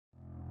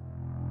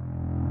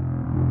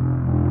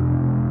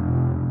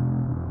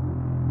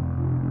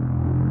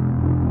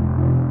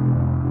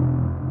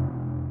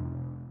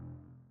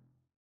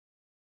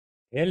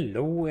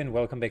Hello and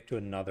welcome back to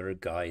another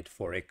guide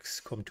for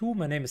XCOM2.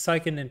 My name is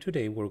Syken and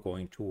today we're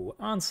going to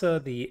answer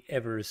the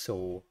ever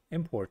so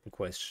important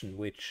question,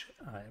 which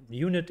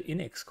unit in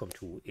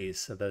XCOM2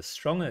 is the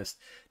strongest.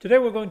 Today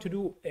we're going to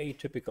do a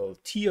typical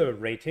tier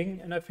rating,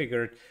 and I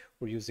figured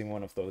we're using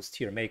one of those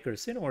tier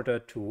makers in order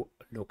to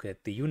look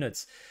at the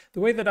units.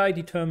 The way that I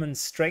determine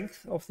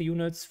strength of the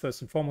units,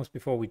 first and foremost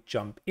before we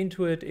jump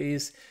into it,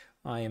 is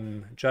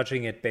I'm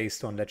judging it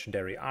based on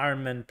legendary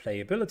Iron Man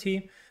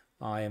playability.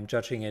 I am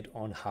judging it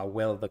on how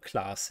well the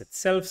class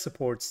itself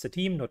supports the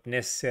team, not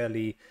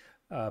necessarily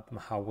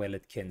how well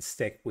it can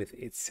stack with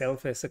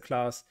itself as a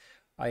class.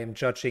 I am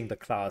judging the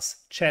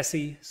class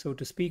chassis, so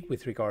to speak,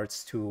 with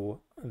regards to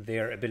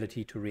their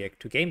ability to react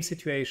to game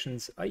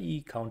situations,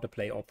 i.e.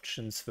 counterplay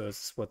options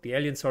versus what the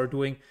aliens are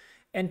doing,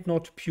 and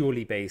not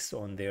purely based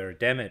on their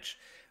damage.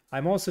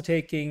 I'm also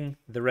taking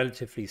the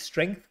relatively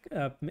strength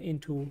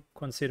into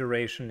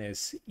consideration,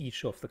 as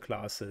each of the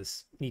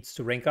classes needs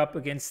to rank up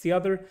against the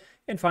other.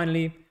 And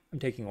finally, I'm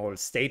taking all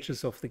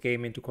stages of the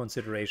game into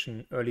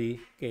consideration: early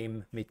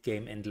game, mid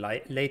game, and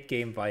late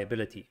game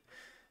viability.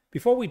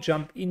 Before we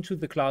jump into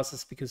the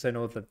classes, because I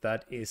know that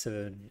that is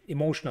an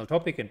emotional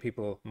topic and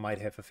people might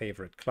have a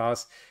favorite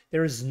class,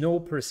 there is no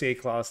per se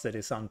class that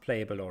is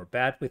unplayable or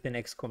bad within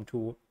XCOM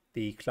 2.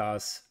 The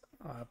class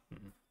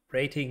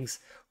ratings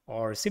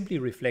are simply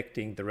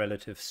reflecting the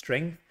relative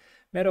strength.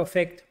 Matter of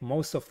fact,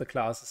 most of the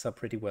classes are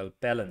pretty well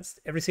balanced.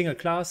 Every single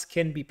class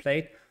can be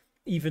played,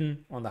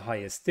 even on the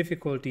highest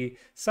difficulty.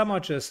 Some are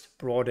just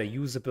broader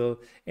usable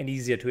and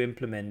easier to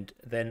implement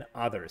than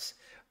others.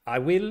 I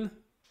will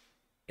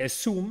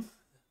assume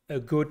a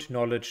good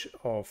knowledge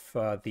of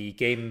the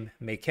game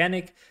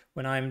mechanic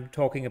when I'm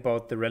talking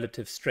about the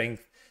relative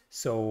strength,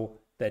 so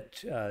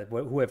that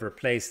whoever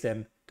plays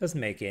them doesn't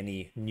make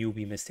any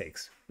newbie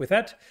mistakes. With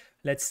that,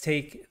 let's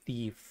take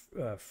the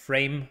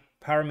frame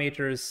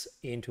parameters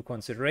into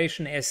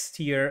consideration: S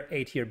tier,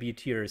 A tier, B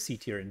tier, C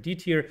tier, and D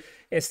tier.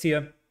 S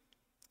tier,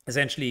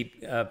 essentially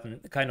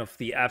kind of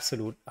the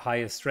absolute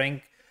highest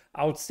rank,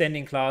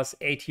 outstanding class.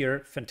 A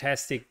tier,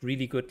 fantastic,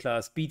 really good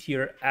class. B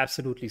tier,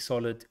 absolutely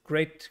solid,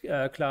 great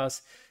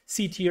class.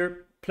 C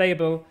tier,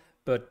 playable,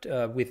 but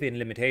within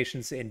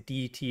limitations. And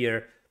D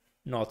tier,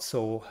 not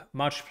so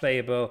much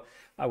playable.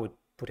 I would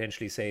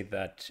potentially say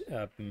that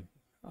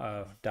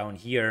down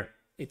here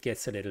it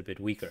gets a little bit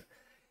weaker.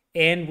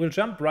 And we'll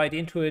jump right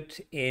into it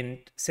and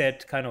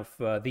set kind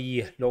of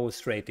the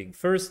lowest rating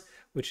first,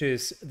 which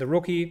is the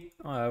rookie,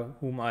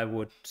 whom I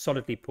would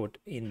solidly put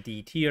in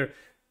D tier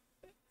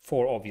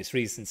for obvious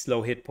reasons: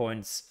 low hit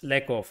points,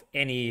 lack of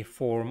any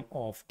form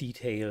of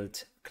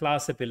detailed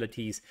class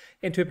abilities,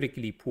 and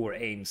typically poor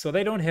aim. So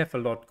they don't have a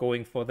lot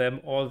going for them,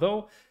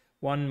 although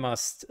one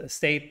must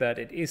state that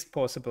it is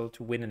possible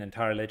to win an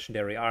entire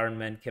Legendary Iron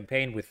Man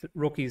campaign with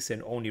rookies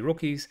and only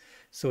rookies,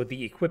 so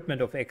the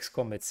equipment of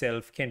XCOM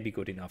itself can be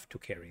good enough to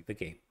carry the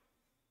game.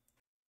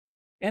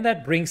 And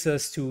that brings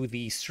us to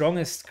the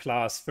strongest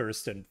class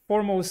first and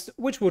foremost,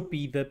 which would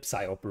be the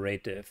Psy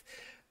Operative.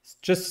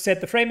 Just to set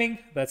the framing,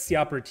 that's the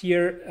upper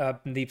tier.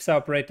 The Psy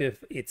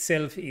Operative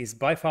itself is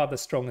by far the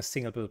strongest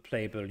single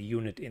playable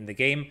unit in the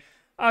game.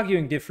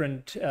 Arguing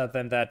different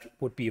than that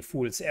would be a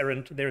fool's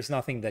errand. There's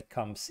nothing that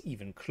comes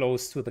even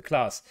close to the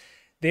class.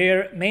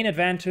 Their main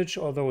advantage,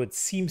 although it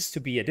seems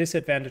to be a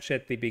disadvantage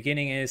at the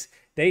beginning, is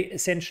they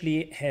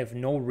essentially have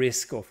no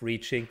risk of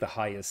reaching the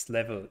highest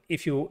level.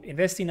 If you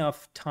invest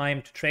enough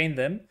time to train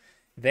them,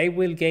 they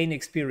will gain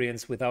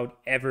experience without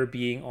ever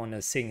being on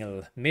a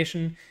single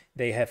mission.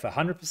 They have a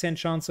 100%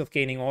 chance of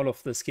gaining all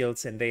of the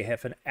skills, and they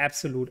have an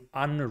absolute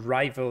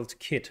unrivaled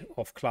kit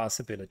of class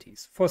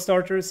abilities. For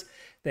starters,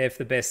 they have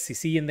the best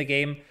CC in the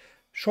game.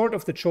 Short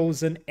of the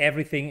Chosen,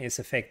 everything is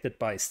affected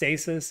by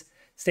stasis.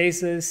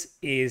 Stasis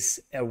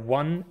is a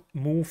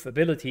one-move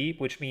ability,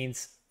 which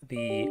means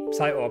the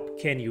Psy-Op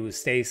can use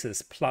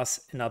stasis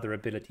plus another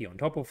ability on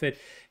top of it.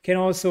 Can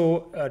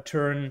also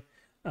turn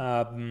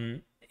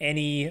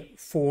any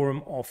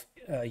form of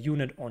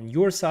unit on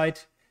your side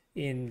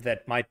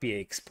that might be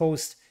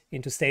exposed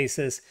into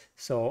stasis,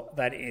 so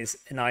that is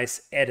a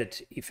nice added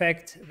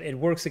effect. It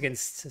works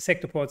against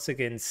sectopods,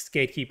 against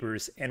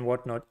gatekeepers and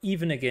whatnot,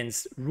 even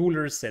against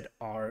rulers that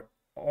are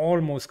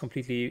almost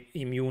completely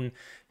immune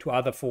to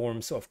other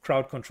forms of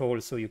crowd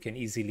control, so you can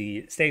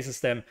easily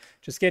stasis them.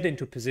 Just get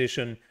into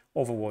position,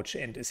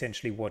 overwatch, and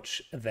essentially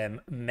watch them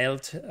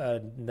melt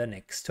the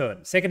next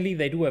turn. Secondly,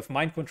 they do have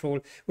mind control,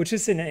 which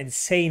is an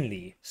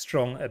insanely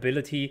strong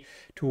ability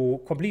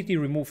to completely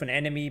remove an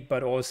enemy,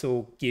 but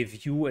also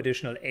give you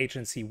additional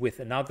agency with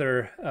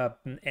another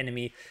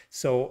enemy.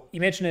 So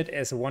imagine it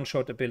as a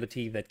one-shot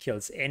ability that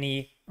kills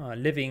any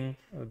living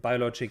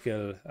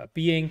biological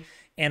being,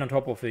 and on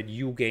top of it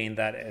you gain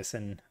that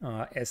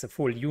as a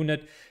full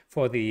unit.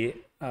 For the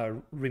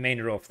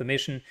remainder of the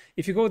mission.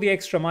 If you go the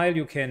extra mile,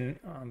 you can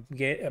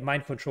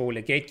mind control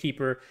a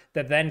gatekeeper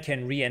that then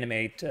can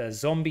reanimate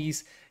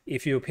zombies.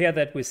 If you pair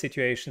that with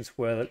situations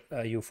where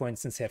you, for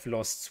instance, have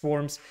lost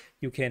swarms,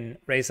 you can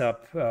raise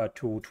up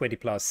to 20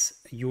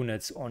 plus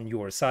units on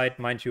your side.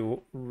 Mind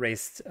you,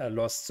 raised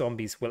lost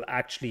zombies will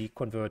actually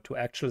convert to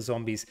actual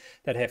zombies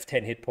that have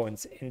 10 hit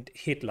points and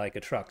hit like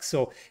a truck.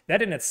 So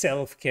that in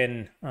itself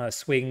can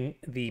swing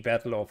the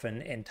battle of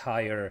an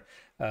entire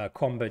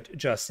combat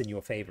just in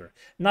your favor.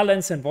 Null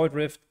Lens and Void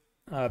Rift,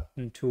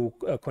 to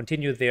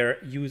continue their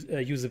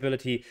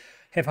usability,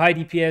 have high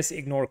DPS,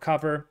 ignore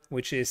cover,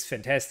 which is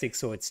fantastic.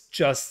 So it's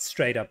just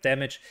straight up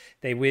damage.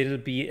 They will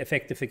be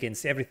effective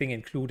against everything,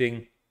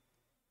 including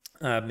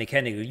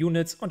mechanical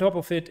units. On top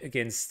of it,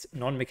 against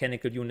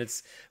non-mechanical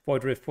units,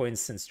 Void Rift, for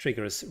instance,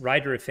 triggers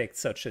rider effects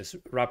such as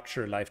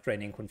Rupture, Life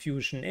Draining,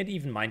 Confusion, and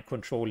even Mind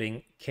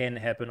Controlling can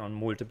happen on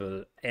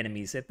multiple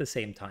enemies at the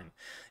same time.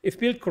 If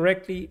built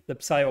correctly, the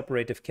Psy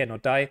Operative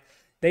cannot die.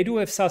 They do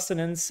have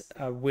Sustenance,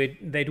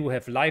 they do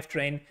have Life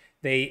Drain.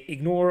 They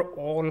ignore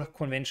all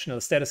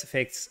conventional status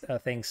effects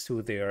thanks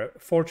to their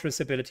Fortress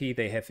ability.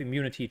 They have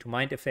immunity to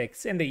mind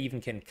effects, and they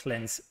even can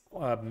cleanse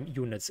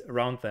units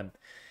around them.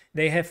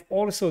 They have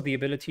also the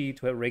ability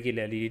to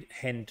regularly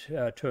hand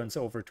turns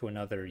over to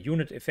another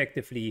unit,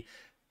 effectively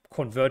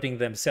converting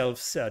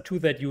themselves to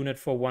that unit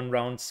for one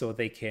round, so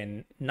they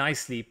can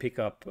nicely pick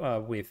up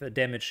with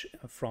damage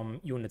from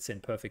units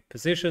in perfect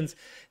positions.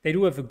 They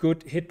do have a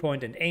good hit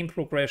point and aim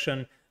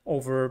progression,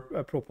 over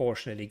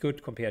proportionally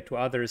good compared to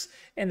others,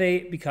 and they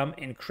become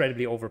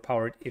incredibly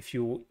overpowered if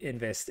you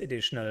invest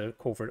additional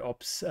covert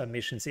ops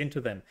missions into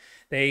them.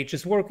 They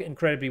just work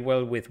incredibly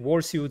well with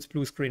war suits,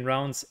 blue screen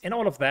rounds, and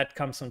all of that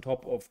comes on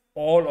top of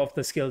all of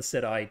the skills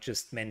that I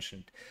just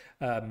mentioned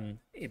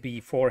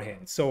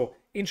beforehand. So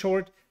in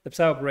short, the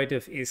Psy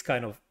Operative is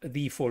kind of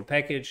the full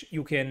package.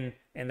 You can,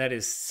 and that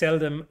is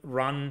seldom,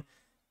 run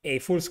a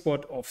full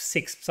squad of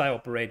 6 Psy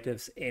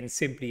Operatives and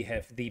simply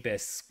have the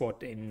best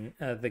squad in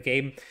the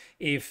game.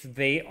 If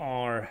they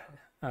are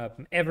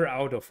ever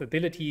out of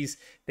abilities,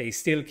 they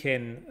still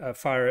can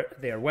fire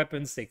their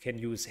weapons. They can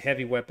use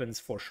heavy weapons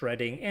for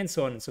shredding and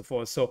so on and so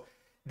forth. So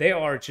they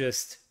are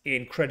just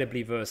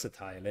incredibly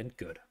versatile and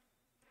good.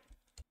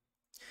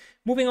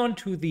 Moving on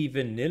to the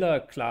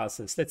vanilla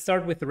classes, let's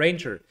start with the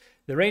Ranger.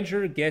 The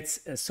Ranger gets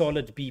a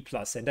solid B+,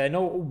 and I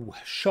know, ooh,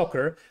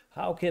 shocker,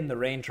 how can the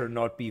Ranger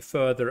not be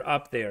further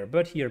up there?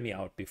 But hear me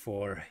out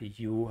before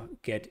you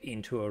get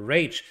into a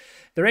rage.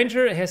 The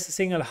Ranger has the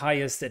single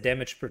highest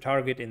damage per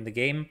target in the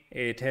game.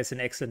 It has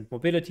an excellent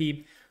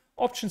mobility,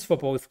 options for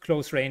both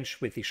close range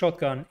with the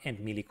shotgun and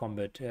melee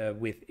combat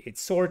with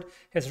its sword,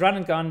 has run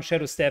and gun,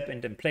 shadow step,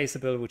 and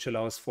emplaceable, which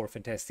allows for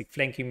fantastic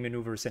flanking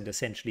maneuvers and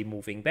essentially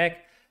moving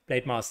back.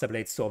 Blade Master,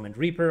 Blade Storm, and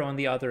Reaper, on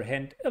the other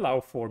hand,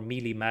 allow for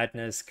melee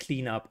madness,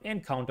 cleanup,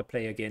 and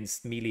counterplay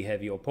against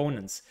melee-heavy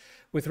opponents.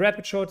 With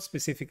Rapid Shot,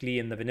 specifically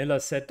in the vanilla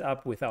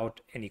setup without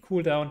any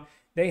cooldown,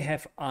 they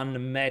have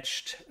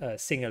unmatched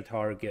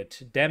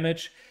single-target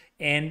damage,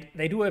 and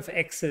they do have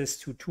access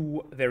to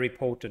 2 very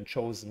potent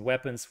chosen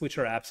weapons, which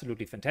are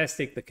absolutely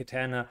fantastic. The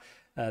Katana,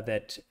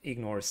 that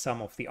ignores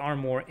some of the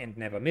armor and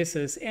never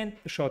misses, and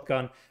the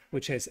shotgun,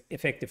 which has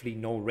effectively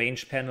no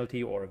range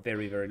penalty or a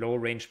very, very low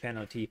range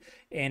penalty,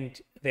 and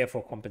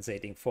therefore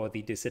compensating for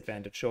the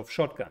disadvantage of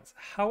shotguns.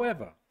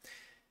 However,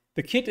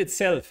 the kit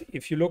itself,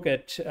 if you look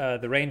at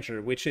the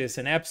Ranger, which is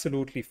an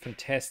absolutely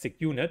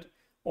fantastic unit,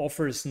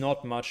 offers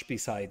not much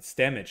besides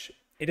damage.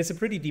 It is a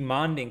pretty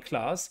demanding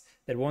class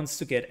that wants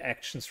to get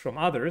actions from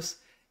others,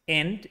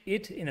 and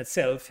it in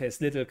itself has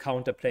little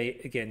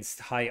counterplay against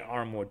high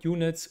armored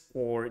units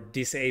or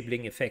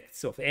disabling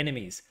effects of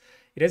enemies.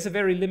 It has a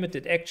very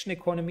limited action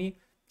economy,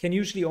 can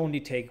usually only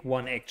take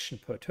 1 action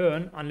per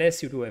turn,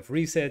 unless you do have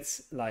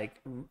resets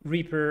like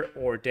Reaper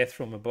or Death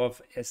from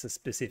Above as a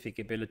specific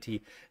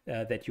ability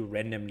that you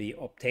randomly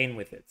obtain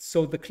with it.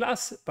 So the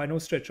class, by no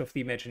stretch of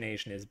the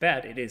imagination, is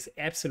bad. It is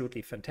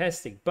absolutely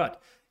fantastic,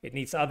 but it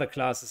needs other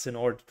classes in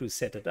order to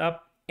set it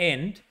up.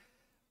 And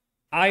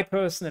I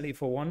personally,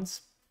 for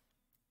once,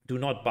 do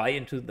not buy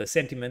into the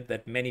sentiment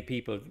that many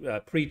people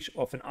preach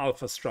of an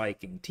alpha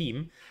striking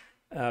team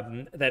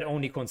that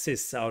only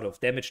consists out of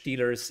damage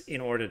dealers in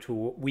order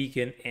to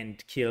weaken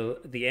and kill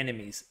the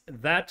enemies.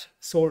 That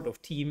sort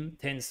of team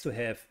tends to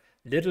have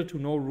little to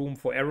no room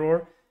for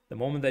error. The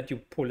moment that you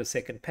pull a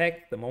second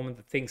pack, the moment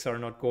that things are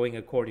not going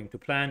according to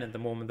plan, and the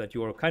moment that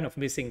you are kind of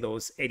missing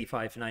those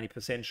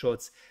 85-90%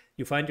 shots,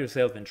 you find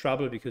yourself in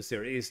trouble because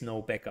there is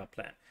no backup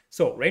plan.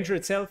 So Ranger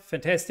itself,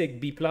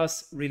 fantastic, B+,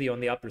 really on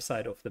the upper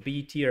side of the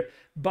B tier,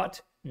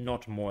 but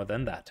not more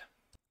than that.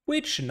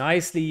 Which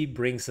nicely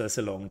brings us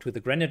along to the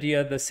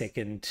Grenadier, the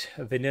second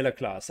vanilla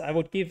class. I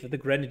would give the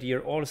Grenadier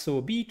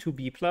also B to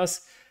B+,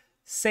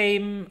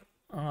 same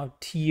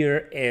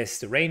tier as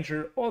the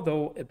Ranger,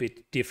 although a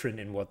bit different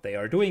in what they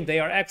are doing. They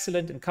are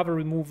excellent in cover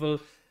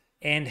removal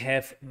and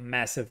have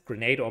massive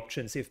grenade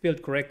options. If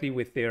built correctly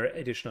with their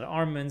additional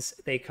armaments,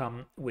 they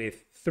come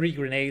with 3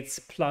 grenades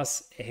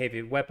plus a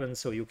heavy weapon,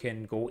 so you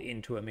can go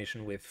into a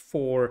mission with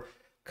 4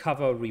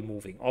 cover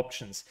removing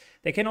options.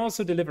 They can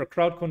also deliver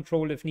crowd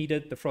control if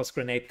needed. The frost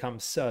grenade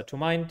comes to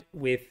mind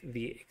with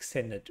the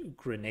extended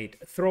grenade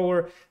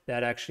thrower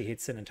that actually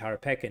hits an entire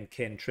pack and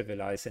can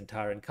trivialize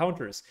entire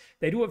encounters.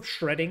 They do have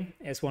shredding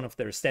as one of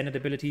their standard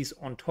abilities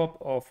on top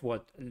of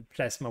what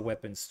plasma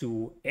weapons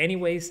do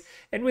anyways,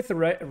 and with the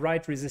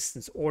right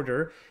resistance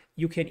order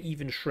you can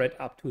even shred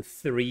up to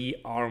 3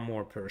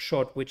 armor per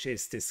shot, which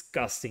is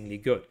disgustingly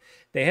good.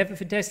 They have a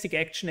fantastic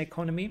action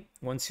economy.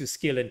 Once you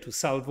skill into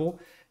salvo,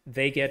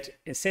 they get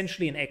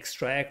essentially an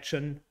extra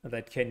action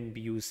that can be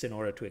used in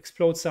order to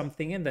explode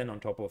something, and then on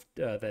top of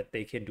that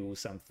they can do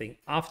something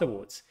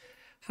afterwards.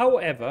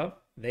 However,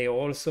 they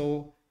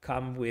also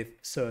come with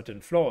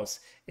certain flaws,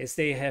 as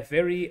they have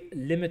very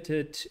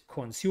limited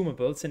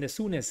consumables, and as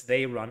soon as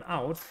they run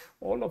out,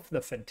 all of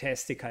the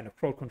fantastic kind of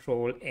crowd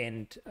control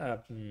and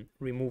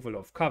removal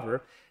of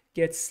cover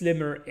gets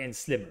slimmer and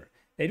slimmer.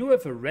 They do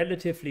have a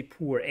relatively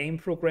poor aim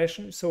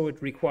progression, so it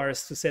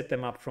requires to set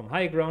them up from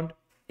high ground,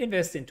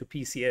 invest into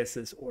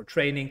PCSs or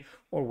training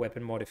or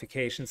weapon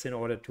modifications in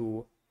order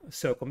to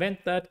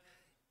circumvent that.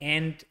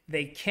 And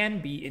they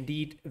can be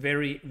indeed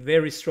very,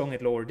 very strong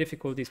at lower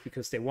difficulties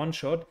because they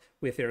one-shot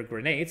with their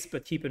grenades.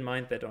 But keep in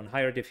mind that on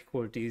higher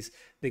difficulties,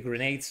 the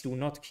grenades do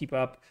not keep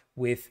up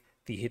with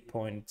the hit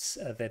points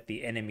that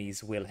the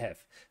enemies will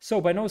have. So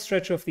by no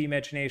stretch of the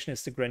imagination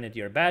is the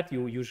Grenadier bad.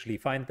 You usually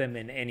find them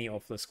in any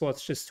of the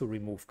squads just to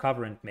remove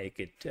cover and make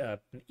it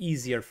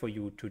easier for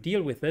you to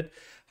deal with it.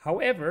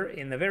 However,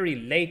 in the very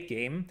late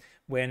game,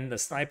 when the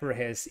sniper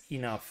has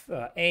enough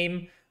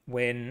aim,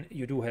 when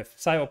you do have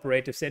psi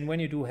operatives, and when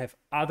you do have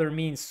other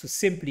means to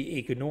simply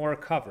ignore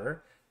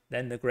cover,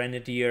 then the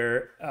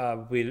Grenadier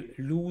will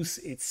lose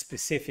its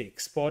specific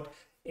spot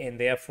and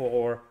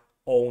therefore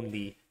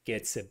only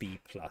gets a B+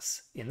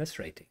 in this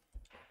rating.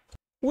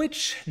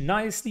 Which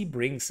nicely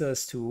brings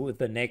us to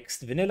the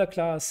next vanilla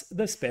class,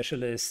 the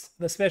Specialist.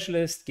 The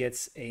Specialist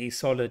gets a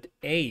solid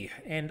A,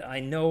 and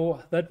I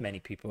know that many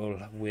people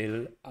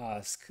will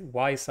ask,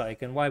 why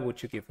Syken? Why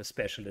would you give a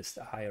Specialist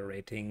a higher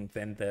rating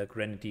than the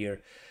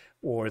Grenadier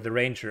or the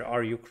Ranger?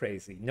 Are you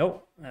crazy?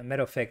 No, as a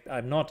matter of fact,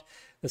 I'm not.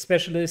 The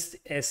Specialist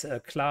as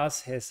a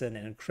class has an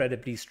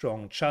incredibly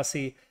strong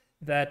chassis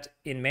that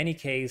in many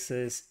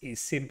cases is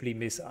simply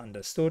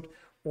misunderstood,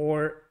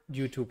 or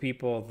due to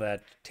people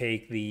that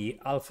take the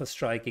alpha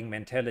striking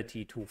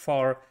mentality too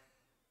far,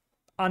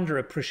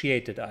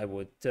 underappreciated, I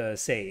would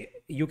say.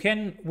 You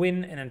can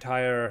win an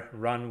entire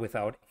run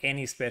without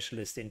any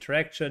Specialist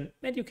interaction,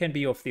 and you can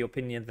be of the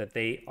opinion that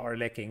they are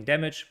lacking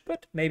damage,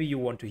 but maybe you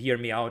want to hear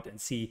me out and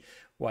see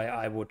why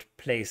I would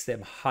place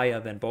them higher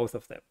than both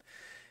of them.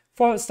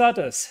 For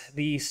starters,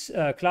 the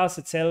class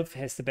itself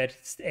has the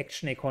best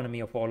action economy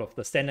of all of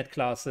the standard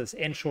classes,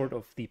 and short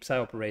of the Psi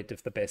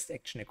Operative, the best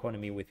action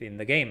economy within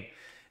the game.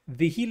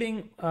 The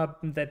healing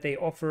that they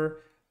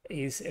offer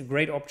is a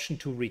great option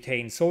to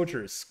retain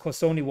soldiers.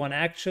 Costs only 1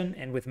 action,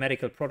 and with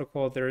Medical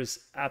Protocol there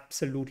is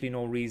absolutely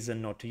no reason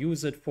not to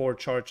use it. 4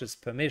 charges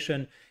per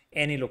mission,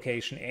 any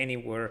location,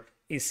 anywhere,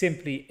 is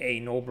simply a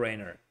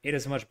no-brainer. It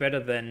is much better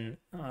than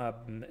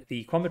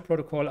the Combat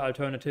Protocol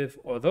alternative,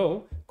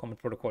 although Combat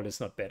Protocol is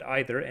not bad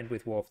either, and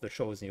with War of the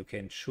Chosen you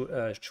can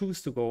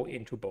choose to go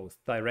into both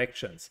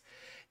directions.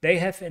 They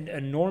have an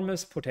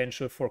enormous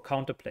potential for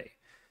counterplay.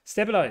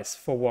 Stabilize,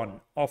 for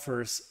one,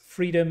 offers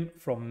freedom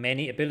from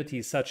many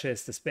abilities, such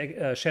as the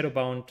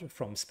Shadowbound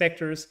from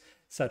Spectres,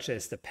 such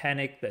as the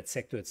Panic that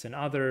Sectoids and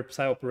other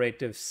Psi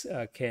Operatives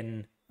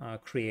can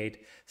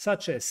create,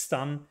 such as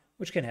Stun,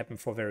 which can happen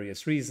for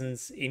various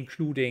reasons,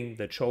 including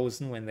the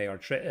Chosen when they are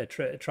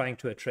trying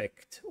to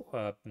attract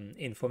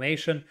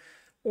information,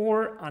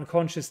 or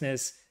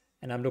Unconsciousness,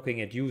 and I'm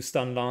looking at you,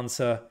 Stun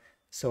Lancer.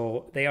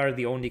 So they are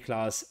the only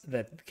class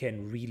that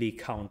can really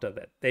counter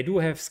that. They do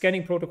have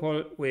Scanning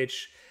Protocol,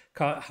 which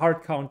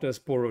hard counters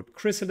borrowed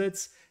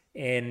chrysalids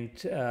and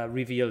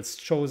reveals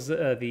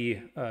the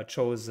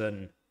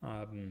chosen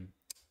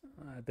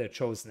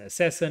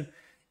assassin,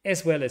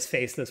 as well as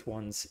faceless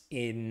ones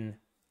in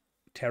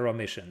terror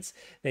missions.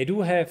 They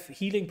do have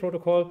Healing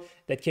Protocol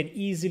that can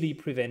easily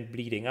prevent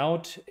bleeding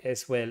out,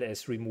 as well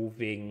as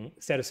removing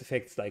status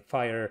effects like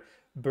fire,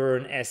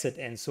 burn, acid,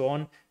 and so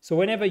on. So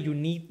whenever you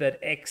need that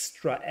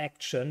extra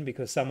action,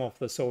 because some of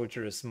the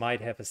soldiers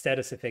might have a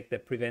status effect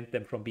that prevent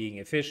them from being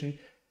efficient,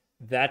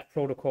 that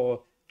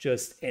protocol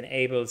just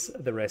enables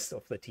the rest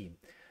of the team.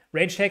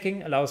 Ranged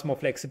hacking allows more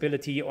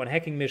flexibility on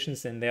hacking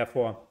missions and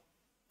therefore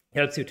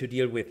helps you to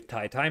deal with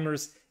tight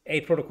timers.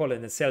 A protocol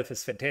in itself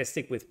is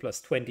fantastic with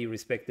 +20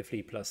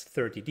 respectively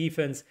 +30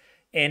 defense,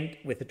 and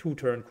with a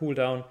 2-turn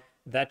cooldown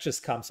that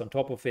just comes on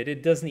top of it.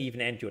 It doesn't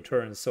even end your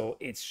turn, so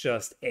it's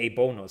just a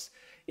bonus.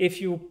 If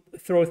you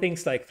throw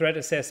things like threat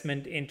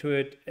assessment into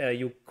it,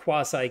 you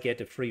quasi get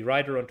a free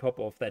rider on top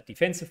of that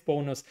defensive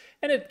bonus,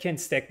 and it can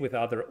stack with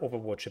other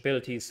Overwatch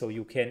abilities, so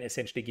you can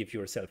essentially give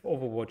yourself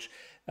Overwatch,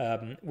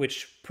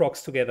 which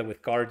procs together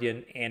with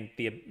Guardian and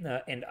the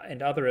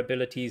and other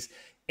abilities,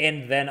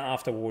 and then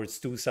afterwards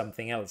do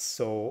something else.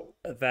 So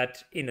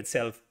that in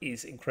itself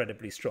is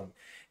incredibly strong.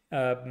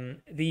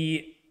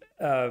 The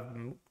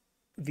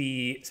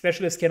The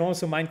specialist can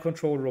also mind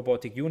control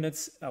robotic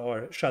units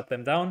or shut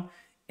them down,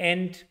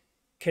 and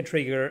can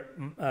trigger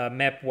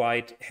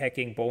map-wide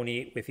hacking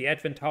Boney with the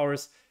Advent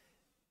Towers.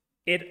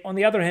 It, on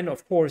the other hand,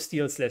 of course,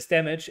 deals less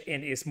damage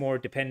and is more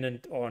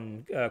dependent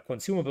on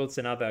consumables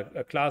than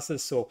other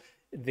classes, so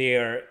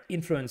their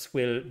influence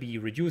will be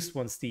reduced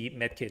once the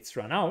medkits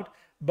run out.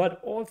 But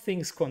all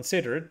things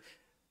considered,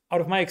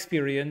 out of my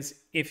experience,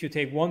 if you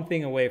take one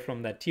thing away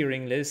from that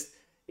tiering list,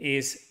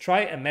 is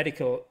try a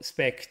medical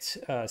spec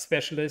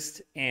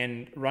specialist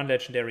and run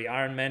Legendary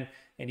Iron Man,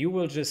 and you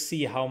will just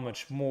see how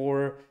much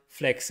more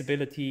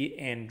flexibility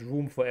and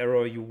room for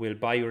error you will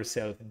buy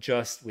yourself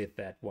just with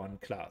that one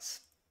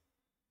class.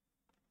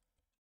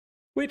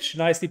 Which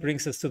nicely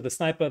brings us to the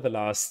Sniper, the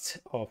last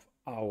of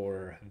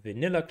our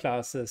vanilla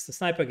classes. The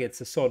Sniper gets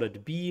a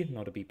solid B,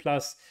 not a B+,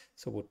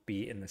 so would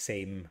be in the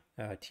same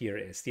tier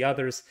as the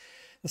others.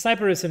 The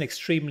Sniper is an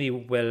extremely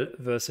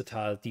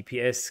versatile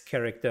DPS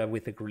character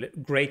with a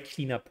great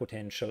cleanup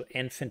potential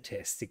and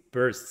fantastic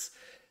bursts.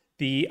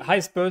 The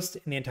highest burst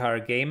in the entire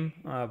game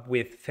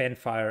with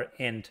Fanfire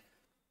and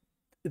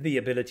the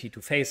ability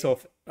to face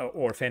off,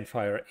 or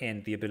Fanfire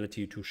and the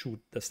ability to shoot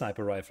the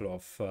sniper rifle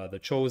of the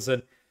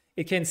Chosen.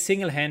 It can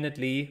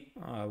single-handedly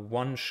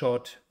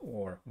one-shot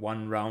or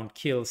one-round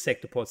kill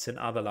sectopods and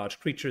other large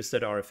creatures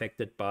that are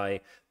affected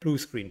by blue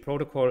screen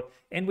protocol,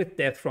 and with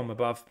Death from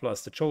Above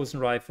plus the Chosen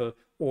rifle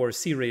or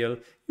Serial,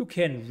 you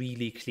can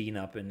really clean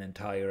up an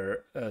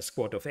entire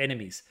squad of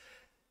enemies.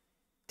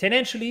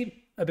 Tangentially,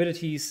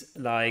 abilities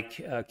like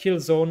Kill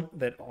Zone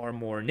that are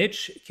more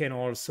niche can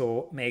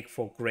also make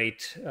for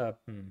great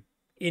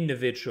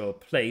individual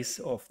plays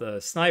of the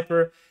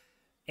Sniper.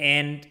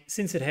 And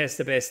since it has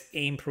the best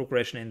aim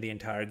progression in the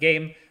entire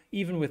game,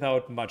 even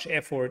without much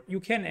effort, you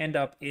can end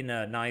up in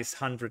a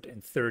nice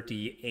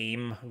 130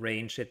 aim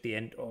range at the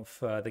end of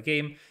the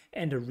game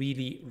and a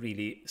really,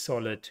 really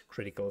solid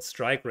critical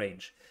strike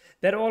range.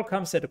 That all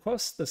comes at a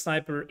cost. The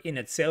Sniper in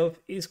itself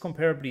is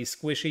comparably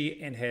squishy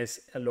and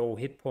has a low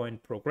hit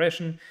point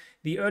progression.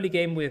 The early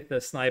game with the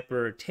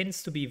Sniper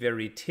tends to be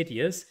very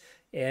tedious,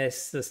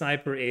 as the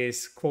Sniper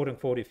is,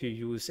 quote-unquote, if you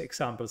use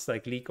examples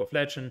like League of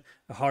Legends,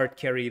 a hard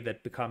carry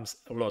that becomes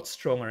a lot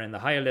stronger in the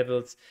higher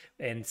levels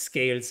and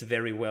scales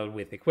very well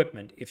with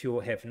equipment. If you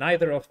have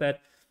neither of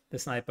that, the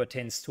Sniper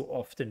tends to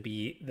often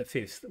be the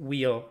fifth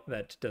wheel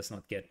that does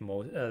not get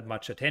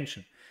much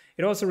attention.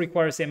 It also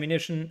requires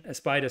ammunition, a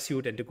spider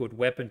suit, and a good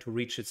weapon to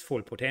reach its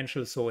full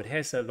potential, so it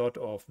has a lot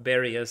of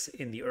barriers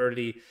in the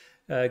early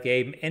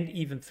game and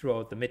even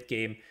throughout the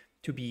mid-game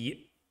to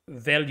be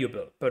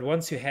valuable. But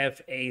once you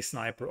have a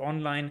Sniper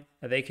online,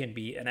 they can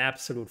be an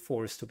absolute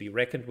force to be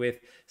reckoned with.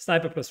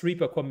 Sniper plus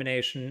Reaper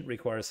combination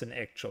requires an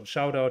actual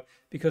shout out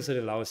because it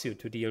allows you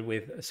to deal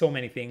with so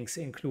many things,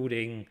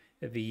 including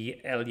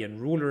the alien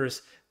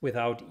rulers,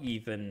 without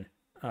even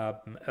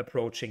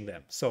approaching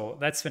them. So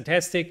that's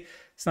fantastic.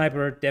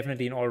 Sniper,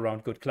 definitely an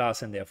all-around good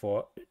class and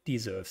therefore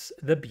deserves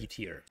the B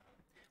tier.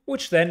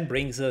 Which then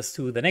brings us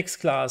to the next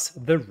class,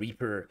 the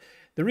Reaper.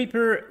 The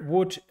Reaper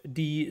would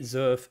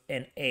deserve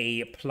an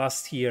A+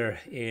 tier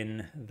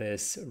in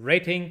this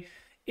rating.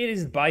 It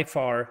is by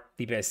far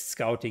the best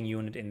scouting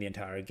unit in the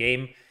entire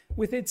game.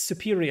 With its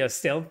superior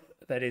stealth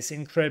that is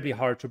incredibly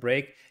hard to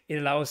break, it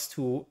allows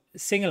to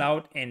single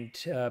out and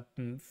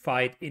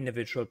fight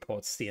individual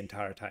pods the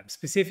entire time,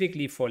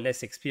 specifically for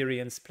less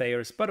experienced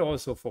players, but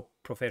also for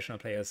professional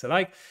players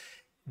alike.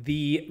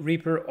 The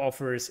Reaper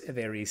offers a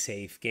very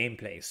safe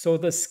gameplay. So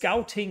the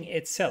scouting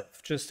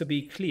itself, just to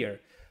be clear,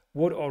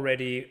 would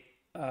already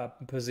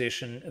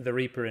position the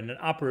Reaper in an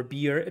upper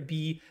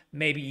B,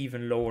 maybe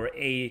even lower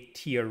A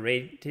tier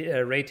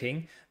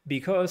rating,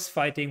 because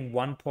fighting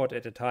one pod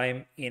at a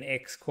time in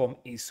XCOM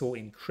is so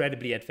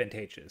incredibly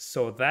advantageous.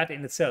 So that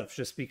in itself,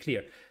 just be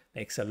clear,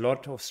 makes a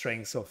lot of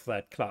strengths of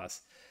that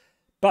class.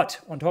 But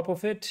on top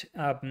of it,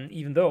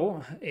 even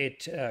though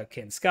it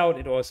can scout,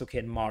 it also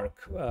can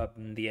mark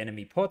the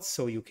enemy pods,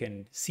 so you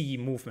can see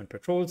movement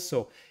patrols.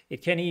 So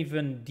it can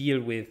even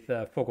deal with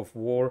fog of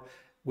war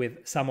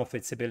with some of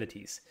its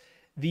abilities.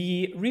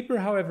 The Reaper,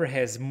 however,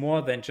 has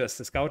more than just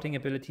a scouting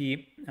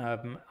ability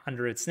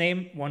under its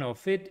name. One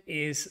of it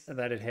is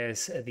that it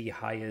has the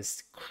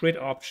highest crit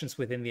options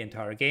within the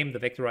entire game. The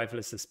Vector Rifle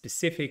is a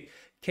specific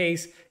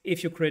case.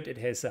 If you crit, it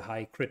has a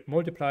high crit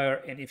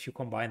multiplier, and if you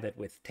combine that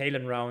with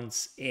Talon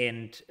rounds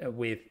and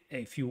with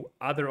a few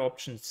other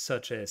options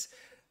such as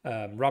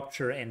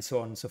Rupture and so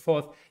on and so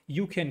forth,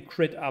 you can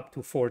crit up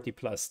to 40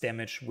 plus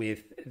damage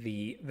with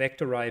the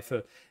Vector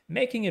Rifle,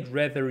 making it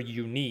rather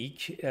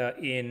unique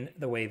in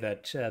the way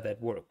that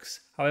that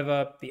works.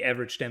 However, the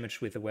average damage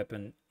with the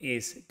weapon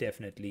is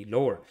definitely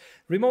lower.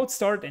 Remote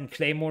Start and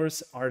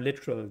Claymores are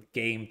literal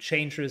game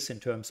changers in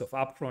terms of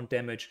upfront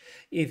damage.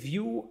 If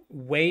you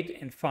wait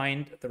and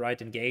find the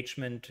right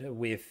engagement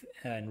with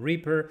a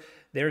Reaper,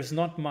 there's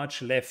not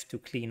much left to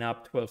clean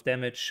up. 12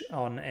 damage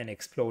on an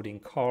exploding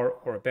car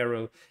or a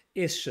barrel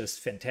is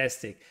just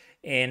fantastic.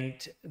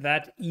 and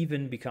that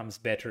even becomes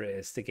better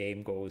as the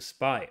game goes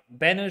by.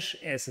 Banish,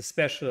 as a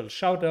special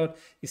shoutout,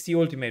 is the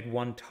ultimate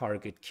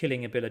one-target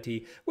killing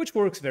ability, which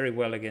works very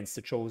well against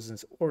the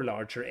Chosens or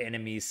larger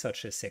enemies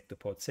such as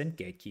Sectopods and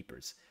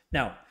Gatekeepers.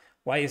 Now,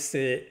 why is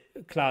the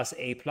class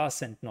A+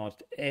 and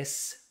not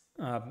S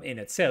in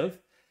itself?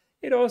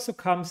 It also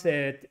comes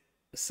at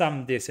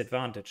some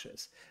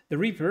disadvantages. The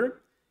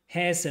Reaper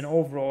has an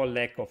overall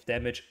lack of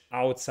damage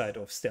outside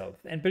of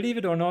stealth. And believe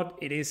it or not,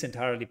 it is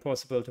entirely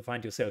possible to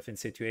find yourself in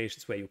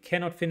situations where you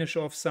cannot finish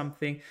off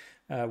something,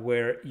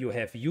 where you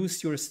have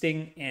used your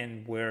sting,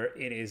 and where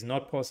it is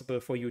not possible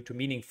for you to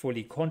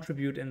meaningfully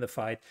contribute in the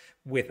fight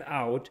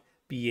without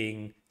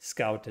being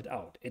scouted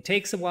out. It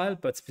takes a while,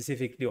 but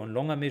specifically on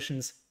longer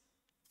missions,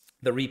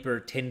 the Reaper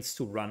tends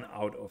to run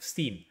out of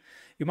steam.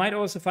 You might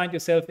also find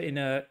yourself in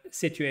a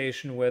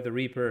situation where the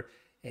Reaper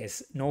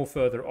has no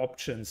further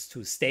options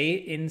to stay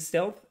in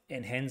stealth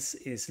and hence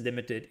is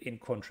limited in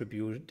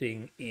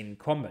contributing in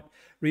combat.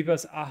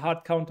 Reapers are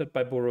hard countered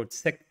by borrowed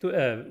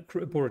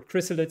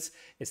chrysalids,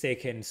 as they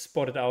can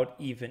spot it out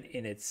even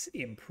in its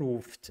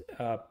improved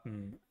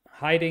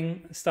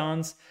hiding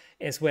stance,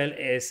 as well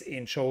as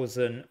in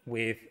Chosen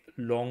with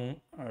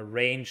long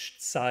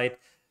ranged sight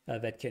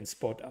that can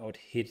spot out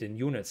hidden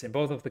units. In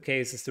both of the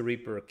cases, the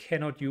Reaper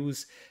cannot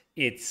use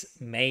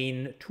its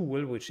main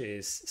tool, which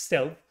is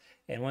stealth.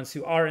 And once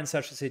you are in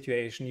such a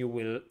situation, you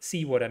will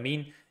see what I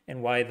mean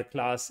and why the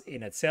class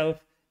in itself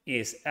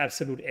is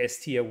absolute S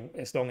tier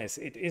as long as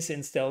it is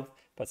in stealth.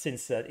 But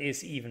since that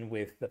is, even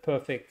with the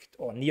perfect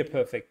or near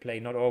perfect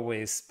play, not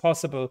always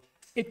possible,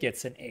 it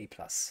gets an A+.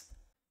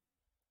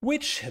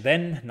 Which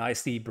then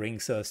nicely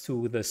brings us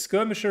to the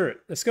Skirmisher.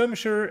 The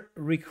Skirmisher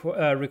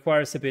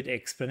requires a bit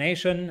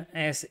explanation,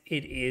 as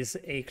it is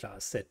a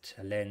class that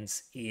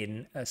lands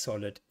in a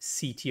solid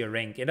C tier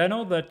rank. And I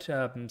know that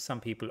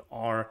some people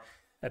are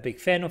a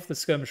big fan of the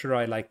Skirmisher.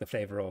 I like the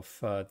flavor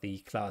of the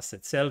class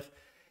itself.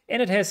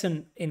 And it has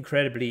an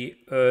incredibly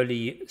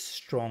early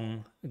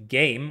strong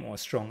game, or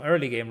strong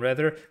early game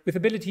rather, with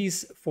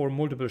abilities for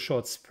multiple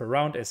shots per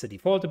round as a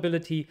default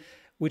ability,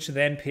 which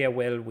then pair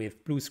well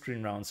with blue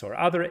screen rounds or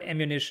other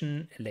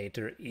ammunition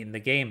later in the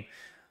game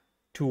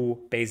to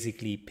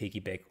basically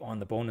piggyback on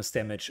the bonus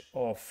damage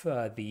of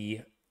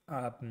the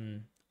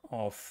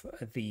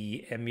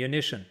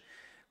ammunition.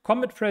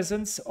 Combat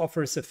Presence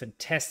offers a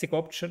fantastic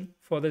option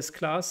for this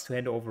class to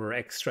hand over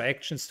extra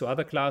actions to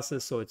other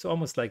classes, so it's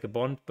almost like a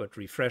bond but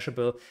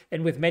refreshable.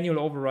 And with Manual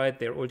Override,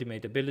 their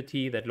ultimate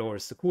ability that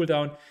lowers the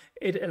cooldown,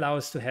 it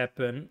allows to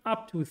happen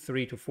up to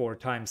 3 to 4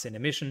 times in a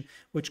mission,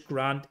 which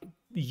grant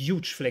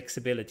huge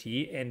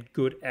flexibility and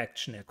good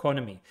action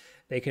economy.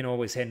 They can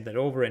always hand that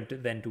over and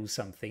then do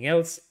something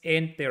else,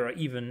 and there are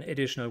even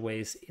additional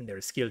ways in their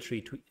skill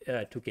tree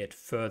to get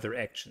further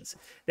actions.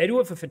 They do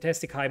have a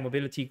fantastic high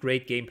mobility,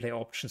 great gameplay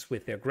options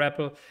with their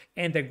grapple,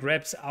 and their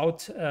grabs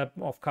out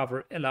of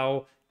cover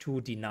allow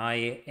to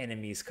deny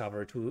enemies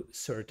cover to a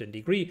certain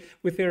degree.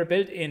 With their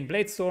built-in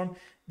Bladestorm,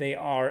 they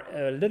are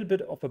a little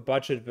bit of a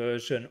budget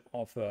version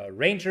of a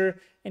Ranger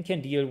and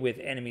can deal with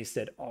enemies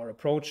that are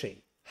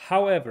approaching.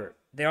 However,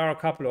 there are a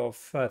couple of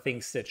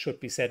things that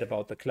should be said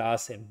about the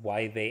class and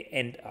why they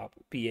end up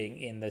being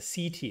in the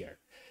C tier.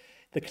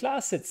 The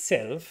class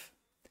itself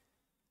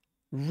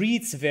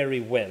reads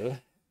very well,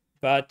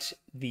 but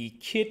the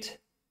kit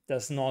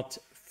does not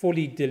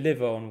fully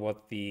deliver on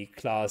what the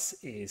class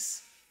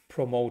is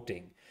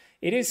promoting.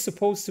 It is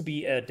supposed to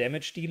be a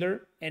damage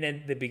dealer, and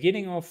at the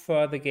beginning of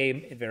the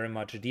game, it very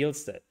much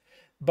deals that.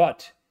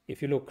 But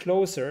if you look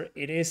closer,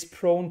 it is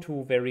prone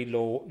to very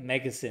low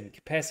magazine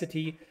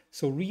capacity,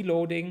 so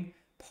reloading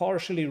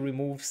partially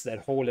removes that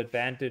whole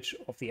advantage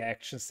of the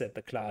actions that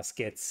the class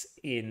gets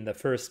in the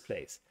first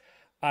place.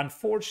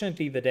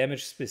 Unfortunately, the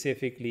damage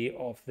specifically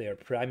of their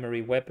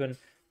primary weapon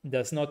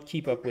does not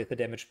keep up with the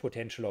damage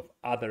potential of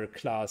other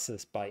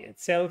classes by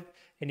itself.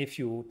 And if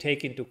you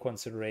take into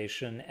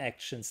consideration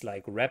actions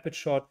like Rapid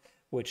Shot,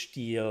 which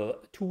deal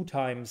 2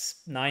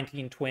 times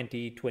 19,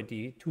 20,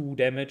 22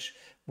 damage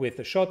with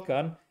a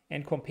shotgun,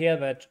 and compare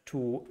that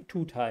to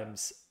 2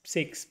 times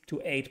 6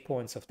 to 8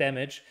 points of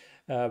damage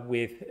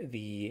with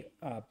the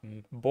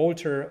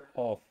bolter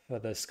of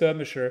the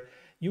Skirmisher,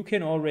 you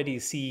can already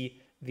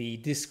see the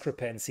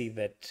discrepancy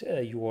that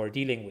you are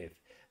dealing with.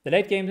 The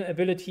late game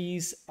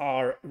abilities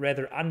are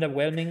rather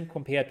underwhelming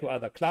compared to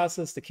other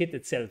classes. The kit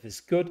itself is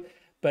good,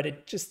 but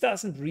it just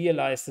doesn't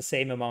realize the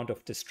same amount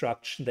of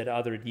destruction that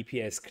other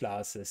DPS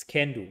classes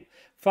can do.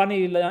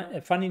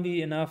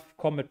 Funnily enough,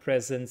 Combat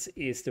Presence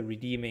is the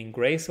redeeming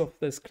grace of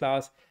this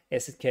class,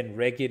 as it can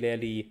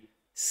regularly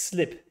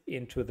slip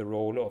into the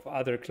role of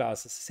other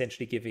classes,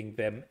 essentially giving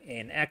them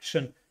an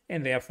action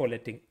and therefore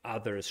letting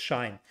others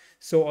shine.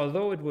 So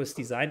although it was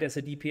designed as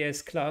a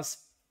DPS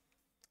class,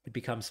 it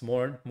becomes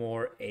more and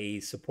more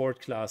a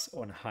support class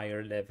on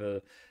higher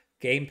level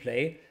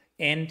gameplay.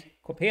 And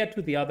compared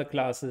to the other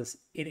classes,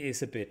 it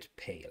is a bit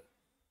pale.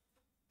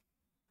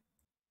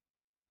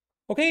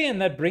 Okay,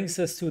 and that brings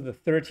us to the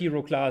third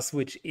hero class,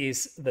 which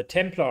is the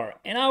Templar.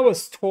 And I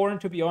was torn,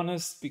 to be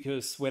honest,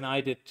 because when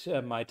I did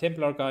my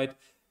Templar guide,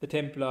 The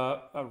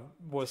Templar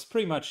was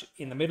pretty much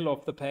in the middle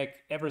of the pack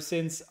ever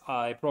since.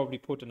 I probably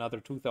put another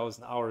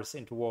 2,000 hours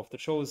into War of the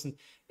Chosen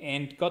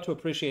and got to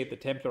appreciate the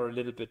Templar a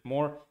little bit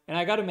more. And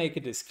I got to make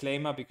a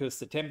disclaimer because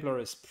the Templar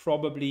is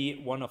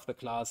probably one of the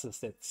classes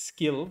that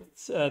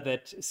scales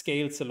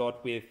a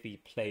lot with the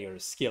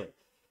player's skill.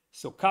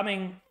 So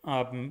coming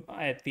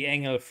at the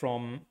angle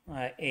from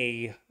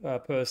a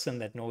person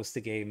that knows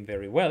the game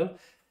very well,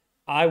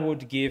 I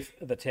would give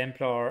the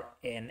Templar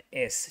an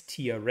S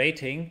tier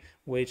rating,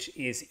 which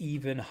is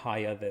even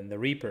higher than the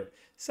Reaper.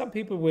 Some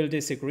people will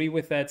disagree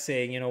with that,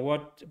 saying, you know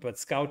what, but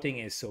scouting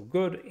is so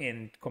good,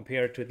 and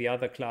compared to the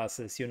other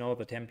classes, you know,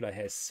 the Templar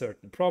has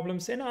certain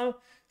problems. And I'll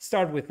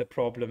start with the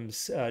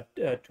problems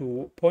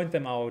to point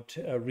them out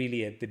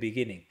really at the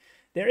beginning.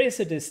 There is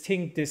a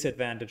distinct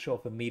disadvantage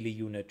of a melee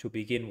unit to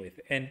begin with,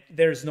 and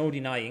there's no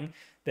denying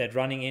that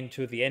running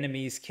into the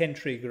enemies can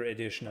trigger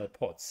additional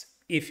pods.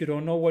 If you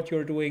don't know what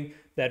you're doing,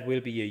 that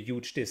will be a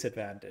huge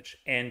disadvantage.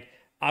 And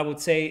I would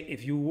say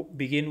if you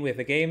begin with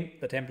a game,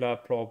 the Templar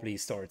probably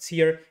starts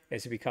here.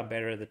 As you become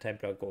better, the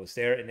Templar goes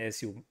there. And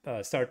as you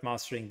start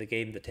mastering the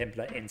game, the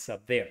Templar ends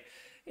up there.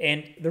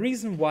 And the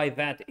reason why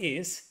that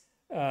is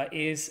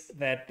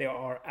that there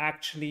are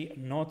actually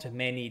not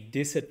many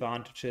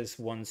disadvantages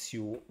once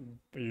you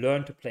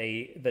learn to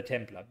play the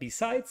Templar.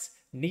 Besides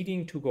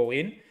needing to go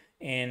in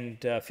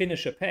and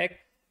finish a pack,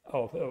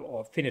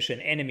 or finish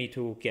an enemy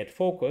to get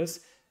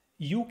focus,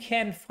 you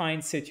can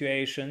find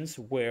situations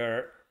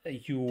where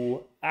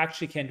you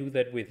actually can do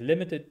that with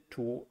limited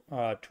to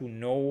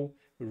no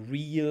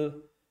real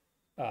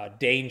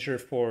danger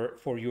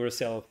for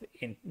yourself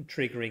in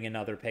triggering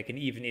another pack. And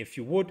even if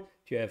you would,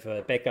 if you have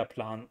a backup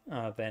plan,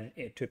 then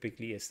it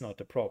typically is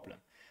not a problem.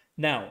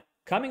 Now,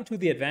 coming to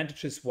the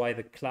advantages why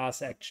the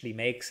class actually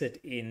makes it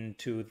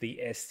into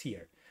the S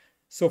tier.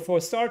 So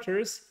for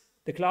starters,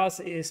 the class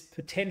is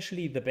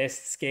potentially the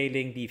best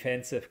scaling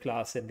defensive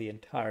class in the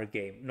entire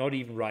game, not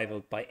even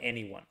rivaled by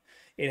anyone.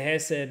 It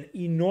has an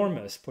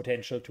enormous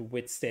potential to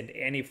withstand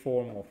any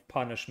form of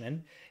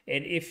punishment.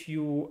 And if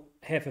you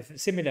have a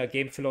similar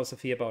game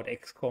philosophy about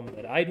XCOM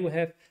that I do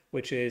have,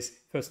 which is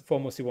first and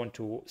foremost, you want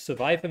to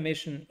survive a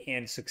mission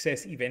and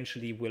success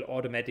eventually will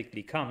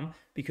automatically come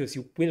because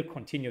you will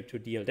continue to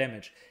deal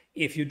damage.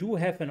 If you do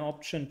have an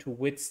option to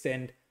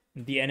withstand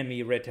the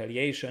enemy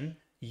retaliation,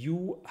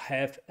 you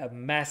have a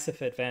massive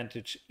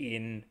advantage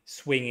in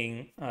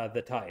swinging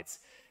the tides.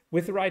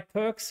 With the right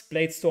perks,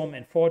 Bladestorm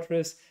and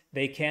Fortress,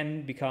 they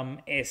can become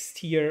S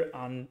tier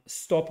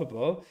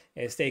unstoppable,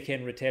 as they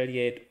can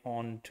retaliate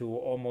onto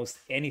almost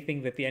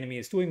anything that the enemy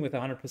is doing with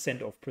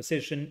 100% of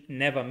precision,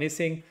 never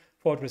missing.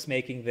 Fortress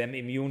making them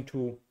immune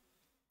to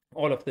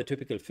all of the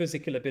typical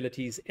physical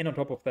abilities, and on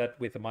top of that,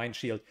 with the Mind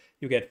Shield,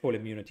 you get full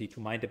immunity to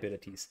mind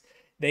abilities.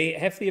 They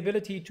have the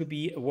ability to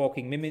be a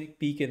walking mimic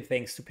beacon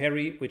thanks to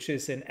parry, which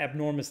is an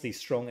abnormously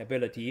strong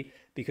ability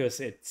because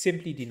it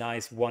simply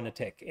denies one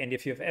attack. And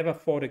if you've ever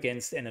fought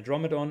against an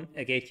Andromedon,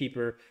 a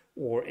Gatekeeper,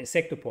 or a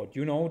Sectopod,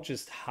 you know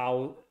just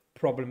how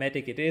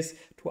problematic it is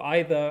to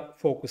either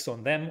focus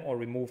on them or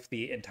remove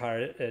the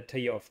entire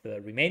tier of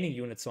the remaining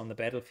units on the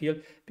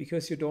battlefield,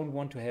 because you don't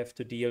want to have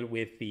to deal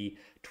with the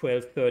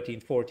 12, 13,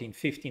 14,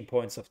 15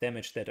 points of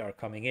damage that are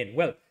coming in.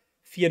 Well,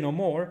 fear no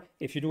more.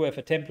 If you do have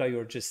a Templar,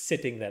 you're just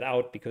sitting that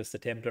out because the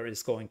Templar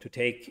is going to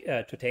tank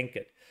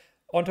it.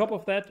 On top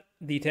of that,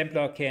 the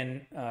Templar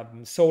can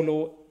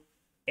solo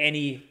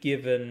any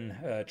given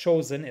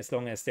chosen as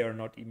long as they are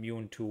not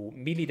immune to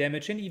melee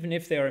damage. And even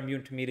if they are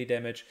immune to melee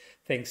damage,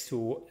 thanks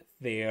to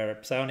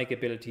their psionic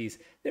abilities,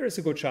 there is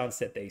a good chance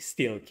that they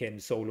still can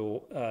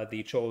solo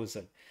the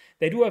chosen.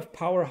 They do have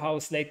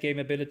powerhouse late game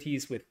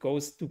abilities, with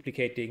Ghost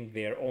duplicating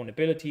their own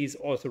abilities,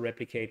 also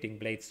replicating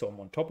Bladestorm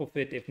on top of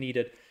it if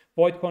needed.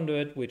 Void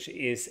Conduit, which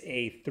is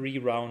a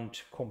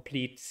 3-round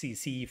complete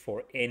CC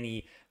for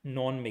any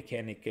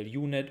non-mechanical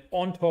unit,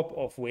 on top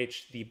of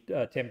which the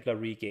Templar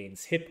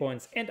regains hit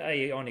points, and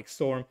Ionic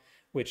Storm,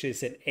 which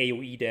is an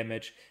AoE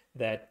damage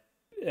that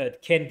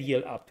can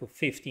deal up to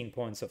 15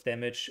 points of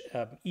damage,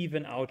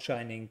 even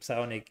outshining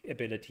psionic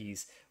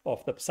abilities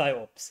of the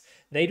Psyops.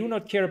 They do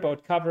not care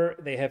about cover,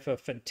 they have a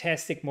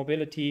fantastic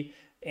mobility,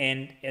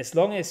 and as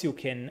long as you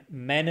can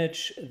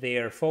manage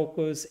their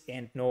focus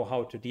and know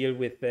how to deal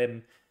with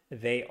them,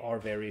 they are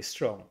very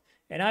strong.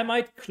 And I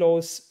might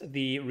close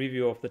the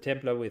review of the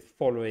Templar with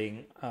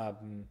following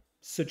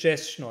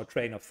suggestion or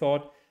train of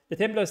thought. The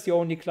Templar is the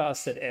only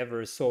class that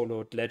ever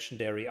soloed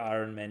Legendary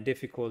Iron Man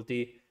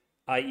difficulty,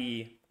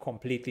 i.e.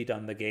 completely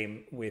done the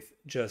game with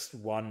just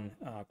one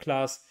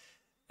class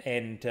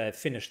and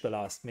finished the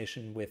last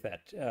mission with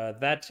that.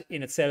 That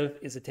in itself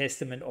is a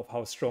testament of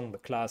how strong the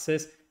class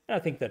is. And I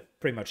think that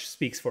pretty much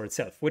speaks for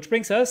itself, which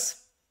brings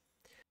us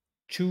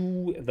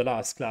to the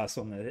last class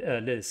on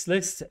this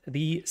list,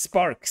 the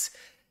Sparks.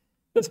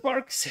 The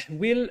Sparks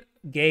will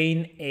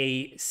gain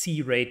a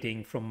C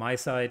rating from my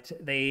side.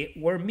 They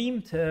were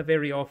memed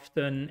very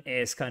often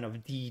as kind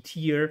of D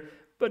tier,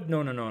 but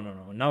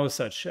no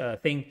such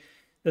thing.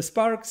 The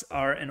Sparks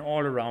are an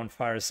all-around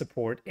fire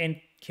support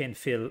and can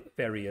fill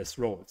various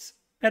roles.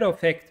 Matter of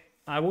fact,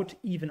 I would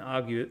even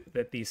argue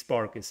that the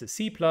Spark is a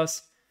C+,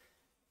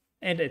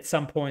 and at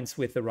some points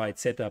with the right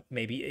setup,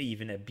 maybe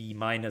even a B-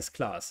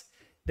 class.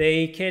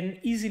 They can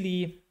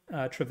easily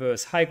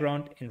traverse high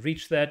ground and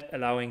reach that,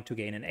 allowing to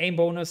gain an aim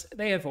bonus.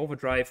 They have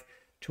overdrive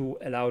to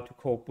allow to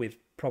cope with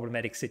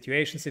problematic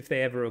situations if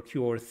they ever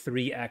occur.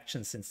 3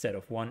 actions instead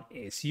of 1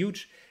 is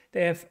huge.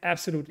 They have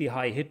absolutely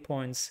high hit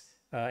points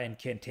and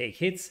can take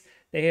hits.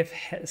 They have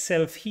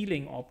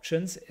self-healing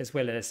options as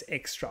well as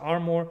extra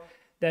armor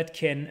that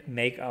can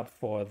make up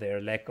for their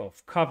lack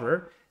of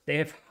cover. They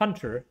have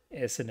Hunter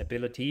as an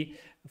ability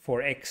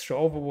for extra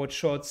overwatch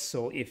shots,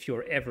 so if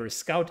you're ever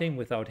scouting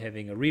without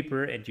having a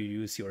Reaper and you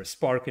use your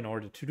Spark in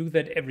order to do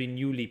that, every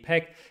newly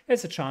pack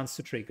has a chance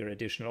to trigger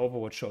additional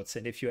overwatch shots.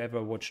 And if you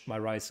ever watched my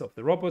Rise of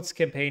the Robots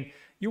campaign,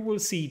 you will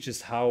see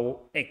just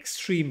how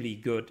extremely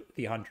good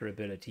the Hunter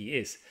ability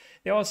is.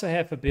 They also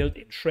have a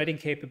built-in shredding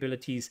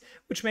capabilities,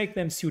 which make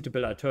them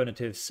suitable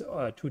alternatives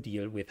to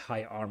deal with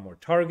high armor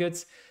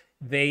targets.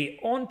 They,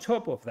 on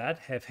top of that,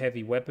 have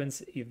heavy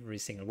weapons. Every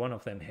single one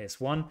of them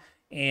has one,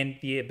 and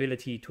the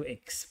ability to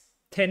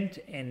extend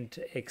and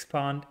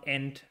expand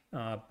and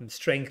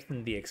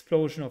strengthen the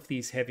explosion of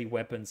these heavy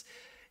weapons.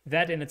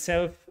 That in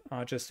itself,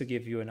 just to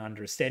give you an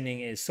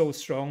understanding, is so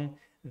strong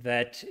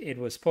that it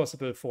was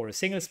possible for a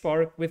single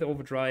Spark with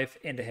overdrive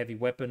and a heavy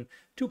weapon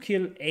to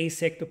kill a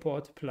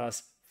Sectopod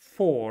plus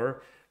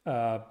 4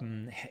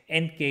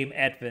 endgame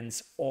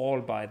advents all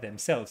by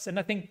themselves. And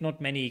I think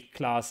not many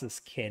classes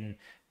can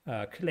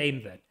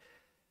claim that.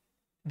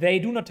 They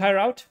do not tire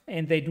out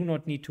and they do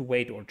not need to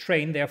wait or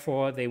train.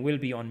 Therefore, they will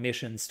be on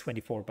missions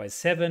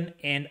 24/7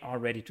 and are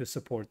ready to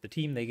support the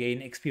team. They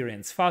gain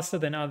experience faster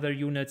than other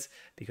units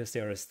because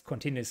they are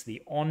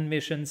continuously on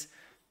missions,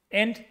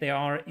 and they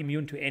are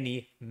immune to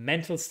any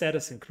mental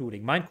status,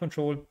 including mind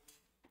control,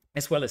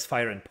 as well as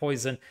fire and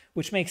poison,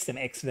 which makes them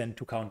excellent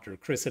to counter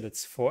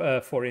chrysalids,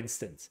 for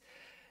instance.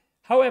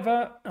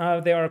 However,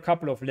 there are a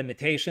couple of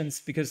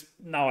limitations, because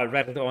now I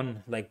rattled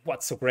on like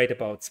what's so great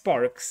about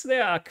Sparks.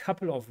 There are a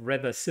couple of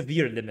rather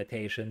severe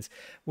limitations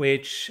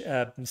which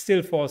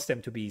still force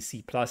them to be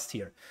C+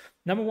 tier.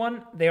 Number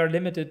one, they are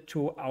limited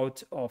to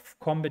out of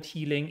combat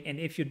healing, and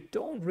if you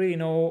don't really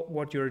know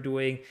what you're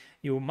doing,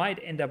 you might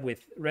end up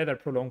with rather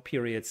prolonged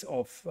periods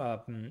of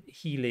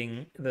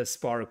healing the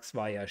Sparks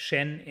via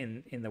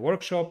Shen in the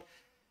workshop.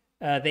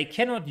 They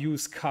cannot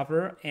use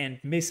cover, and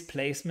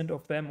misplacement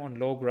of them on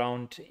low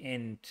ground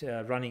and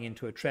running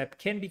into a trap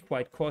can be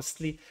quite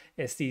costly,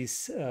 as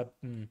these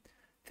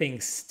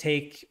things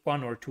take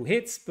 1 or 2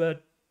 hits,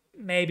 but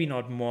maybe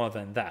not more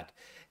than that.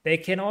 They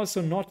can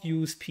also not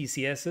use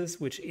PCSs,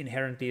 which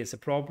inherently is a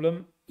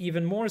problem.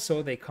 Even more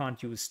so, they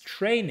can't use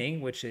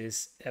training, which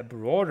is a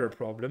broader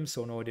problem,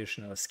 so no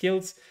additional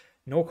skills.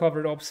 No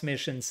covered ops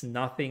missions,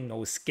 nothing,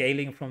 no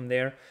scaling from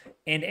there,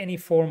 and any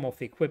form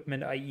of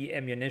equipment, i.e.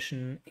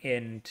 ammunition,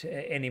 and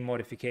any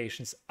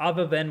modifications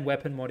other than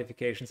weapon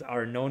modifications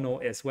are no-no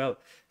as well.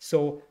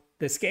 So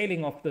the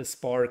scaling of the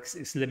Sparks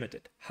is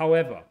limited.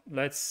 However,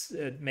 let's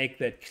make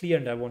that clear,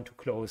 and I want to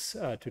close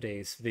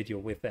today's video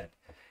with that.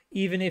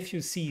 Even if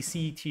you see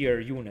C-tier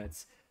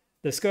units,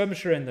 the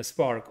Skirmisher and the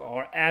Spark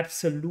are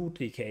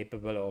absolutely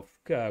capable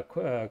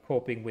of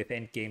coping with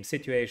endgame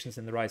situations.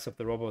 In the Rise of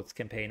the Robots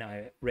campaign,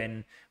 I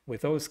ran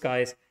with those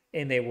guys,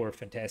 and they were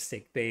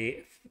fantastic.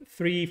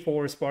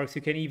 3-4 Sparks,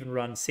 you can even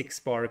run 6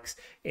 Sparks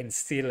and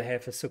still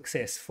have a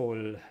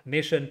successful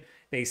mission.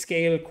 They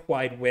scale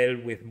quite well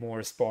with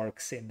more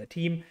Sparks in the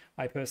team.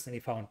 I personally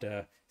found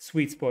a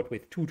sweet spot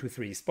with 2 to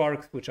 3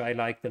 Sparks, which I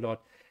liked a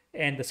lot.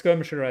 And the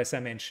Skirmisher, as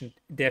I mentioned,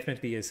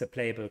 definitely is a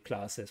playable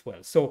class as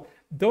well. So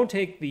don't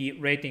take the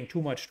rating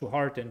too much to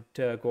heart and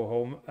go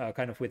home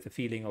kind of with the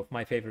feeling of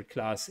my favorite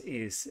class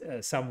is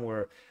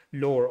somewhere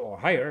lower or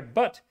higher.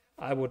 But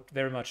I would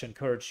very much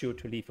encourage you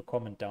to leave a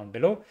comment down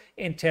below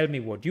and tell me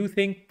what you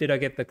think. Did I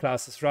get the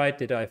classes right?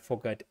 Did I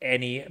forget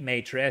any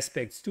major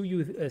aspects? Do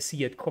you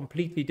see it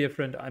completely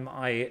different? Am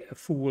I a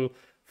fool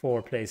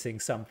for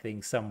placing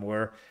something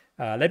somewhere?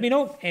 Let me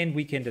know and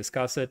we can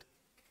discuss it.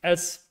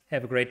 Else,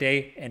 have a great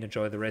day and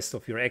enjoy the rest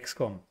of your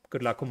XCOM.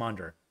 Good luck,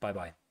 Commander.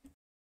 Bye-bye.